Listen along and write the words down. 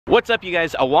What's up, you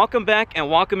guys? Welcome back and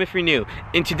welcome if you're new.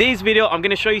 In today's video, I'm going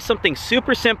to show you something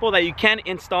super simple that you can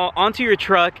install onto your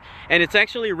truck, and it's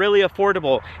actually really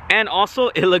affordable, and also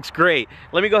it looks great.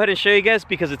 Let me go ahead and show you guys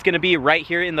because it's going to be right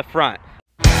here in the front.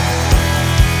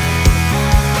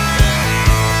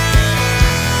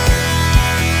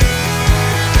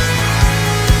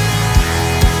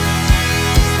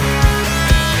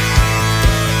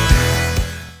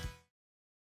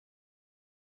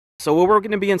 So what we're going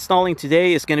to be installing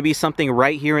today is going to be something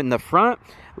right here in the front.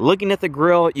 Looking at the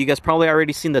grill, you guys probably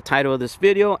already seen the title of this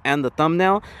video and the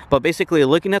thumbnail, but basically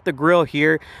looking at the grill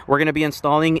here, we're going to be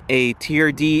installing a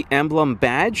TRD emblem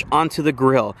badge onto the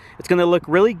grill. It's going to look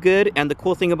really good, and the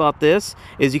cool thing about this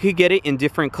is you could get it in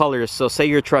different colors. So say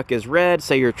your truck is red,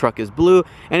 say your truck is blue,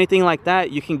 anything like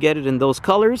that, you can get it in those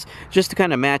colors just to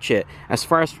kind of match it. As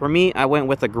far as for me, I went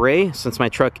with a gray since my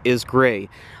truck is gray.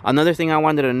 Another thing I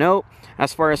wanted to note,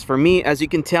 as far as for me, as you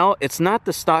can tell, it's not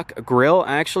the stock grill.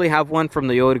 I actually have one from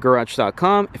the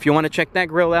YotaGarage.com. If you want to check that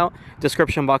grill out,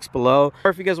 description box below. Or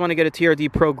if you guys want to get a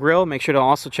TRD Pro grill, make sure to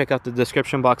also check out the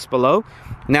description box below.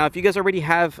 Now, if you guys already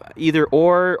have either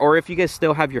or if you guys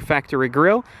still have your factory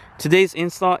grill, today's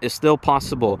install is still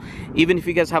possible. Even if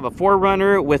you guys have a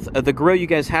 4RUNNER with the grill you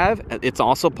guys have, it's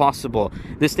also possible.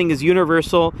 This thing is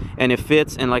universal and it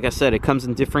fits, and like I said, it comes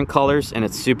in different colors and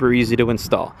it's super easy to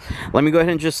install. Let me go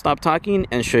ahead and just stop talking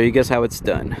and show you guys how it's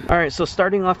done. Alright, so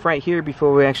starting off right here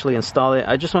before we actually install it,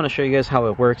 I just want to show you guys how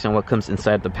it works and what comes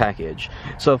inside the package.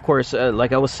 So of course,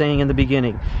 like I was saying in the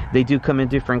beginning, they do come in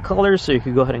different colors, so you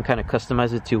can go ahead and kind of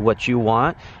customize it to what you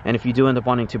want. And if you do end up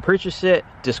wanting to purchase it,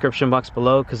 description box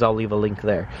below, because I'll leave a link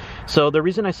there. So the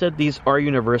reason I said these are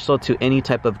universal to any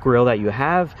type of grill that you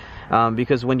have,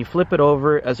 because when you flip it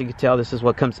over, as you can tell, this is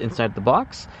what comes inside the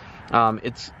box.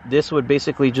 This would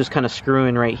basically just kind of screw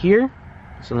in right here.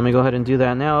 So let me go ahead and do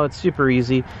that now. It's super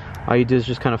easy. All you do is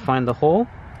just kind of find the hole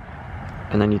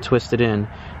and then you twist it in.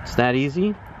 It's that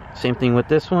easy. Same thing with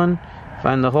this one.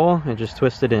 Find the hole and just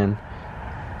twist it in.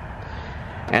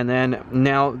 And then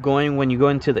now when you go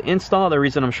into the install, the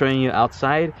reason I'm showing you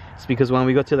outside is because when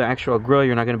we go to the actual grill,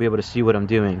 you're not going to be able to see what I'm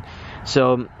doing.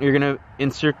 So you're going to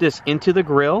insert this into the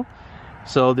grill.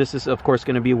 So this is of course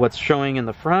going to be what's showing in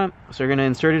the front. So you're going to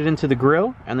insert it into the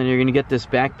grill, and then you're going to get this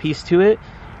back piece to it,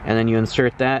 and then you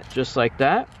insert that just like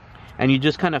that, and you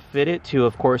just kind of fit it to,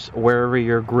 of course, wherever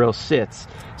your grill sits.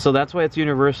 So that's why it's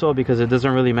universal, because it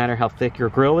doesn't really matter how thick your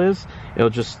grill is, it'll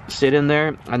just sit in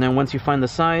there. And then once you find the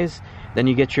size, then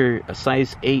you get your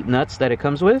size 8 nuts that it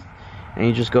comes with, and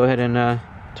you just go ahead and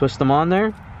twist them on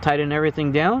there, tighten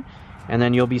everything down, and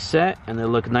then you'll be set, and they'll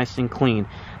look nice and clean.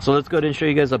 So let's go ahead and show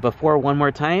you guys a before one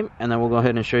more time, and then we'll go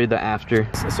ahead and show you the after.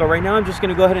 So right now I'm just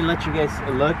going to go ahead and let you guys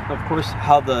look, of course,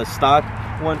 how the stock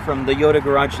one from the Yota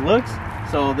Garage looks.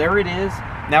 So there it is.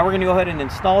 Now we're going to go ahead and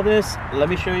install this. Let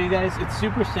me show you guys. It's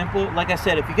super simple. Like I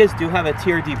said, if you guys do have a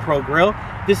TRD Pro grill,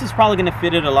 this is probably going to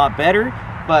fit it a lot better,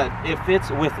 but it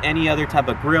fits with any other type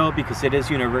of grill because it is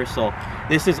universal.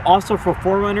 This is also for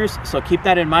 4RUNNERs, so keep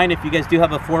that in mind. If you guys do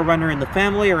have a 4RUNNER in the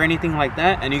family or anything like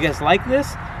that, and you guys like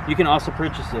this, you can also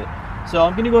purchase it. So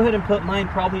I'm going to go ahead and put mine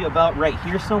probably about right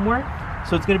here somewhere.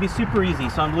 So it's going to be super easy.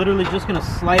 So I'm literally just going to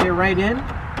slide it right in,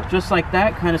 just like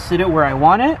that, kind of sit it where I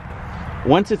want it.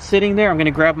 Once it's sitting there, I'm going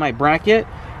to grab my bracket,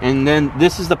 and then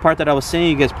this is the part that I was saying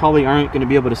you guys probably aren't going to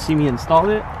be able to see me install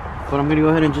it, but I'm going to go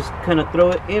ahead and just kind of throw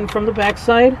it in from the back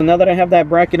side. Now that I have that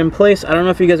bracket in place, I don't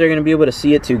know if you guys are going to be able to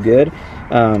see it too good,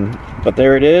 but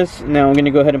there it is. Now I'm going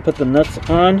to go ahead and put the nuts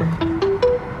on,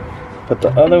 put the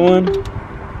other one,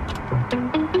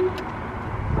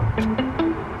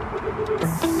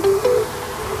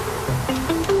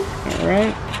 all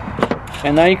right.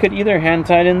 And now you could either hand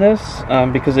tighten this,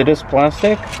 because it is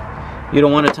plastic. You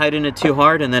don't want to tighten it too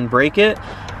hard and then break it.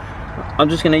 I'm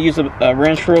just going to use a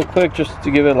wrench real quick just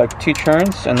to give it like 2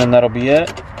 turns, and then that'll be it.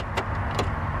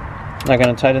 Not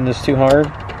going to tighten this too hard.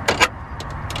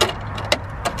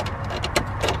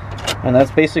 And that's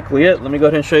basically it. Let me go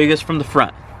ahead and show you guys from the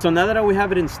front. So now that we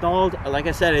have it installed, like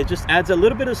I said, it just adds a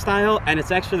little bit of style, and it's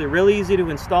actually really easy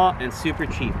to install and super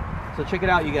cheap. So check it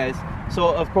out, you guys.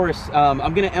 So of course,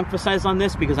 I'm going to emphasize on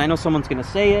this because I know someone's going to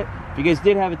say it. If you guys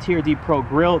did have a TRD Pro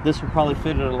grill, this would probably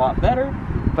fit it a lot better.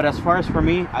 But as far as for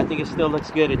me, I think it still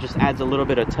looks good. It just adds a little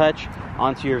bit of touch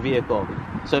onto your vehicle.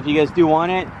 So if you guys do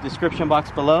want it, description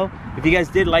box below. If you guys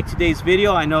did like today's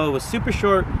video, I know it was super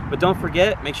short, but don't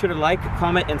forget, make sure to like,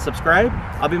 comment, and subscribe.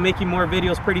 I'll be making more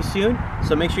videos pretty soon,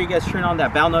 so make sure you guys turn on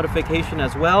that bell notification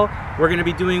as well. We're going to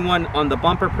be doing one on the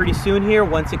bumper pretty soon here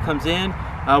once it comes in.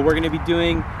 We're going to be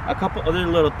doing a couple other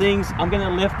little things. I'm going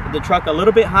to lift the truck a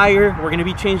little bit higher. We're going to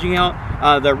be changing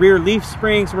out the rear leaf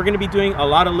springs. We're going to be doing a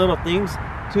lot of little things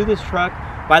to this truck.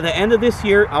 By the end of this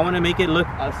year, I want to make it look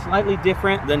slightly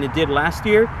different than it did last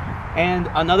year. And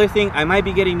another thing, I might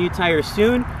be getting new tires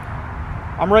soon.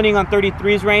 I'm running on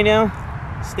 33s right now.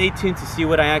 Stay tuned to see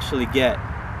what I actually get.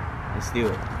 Let's do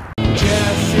it.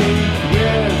 Jesse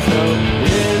Rizo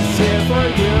is here for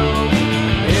you.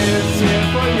 It's here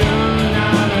for you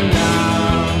now.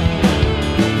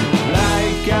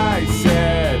 Like I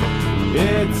said,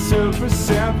 it's super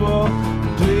simple.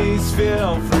 Please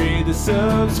feel free to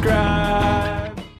subscribe.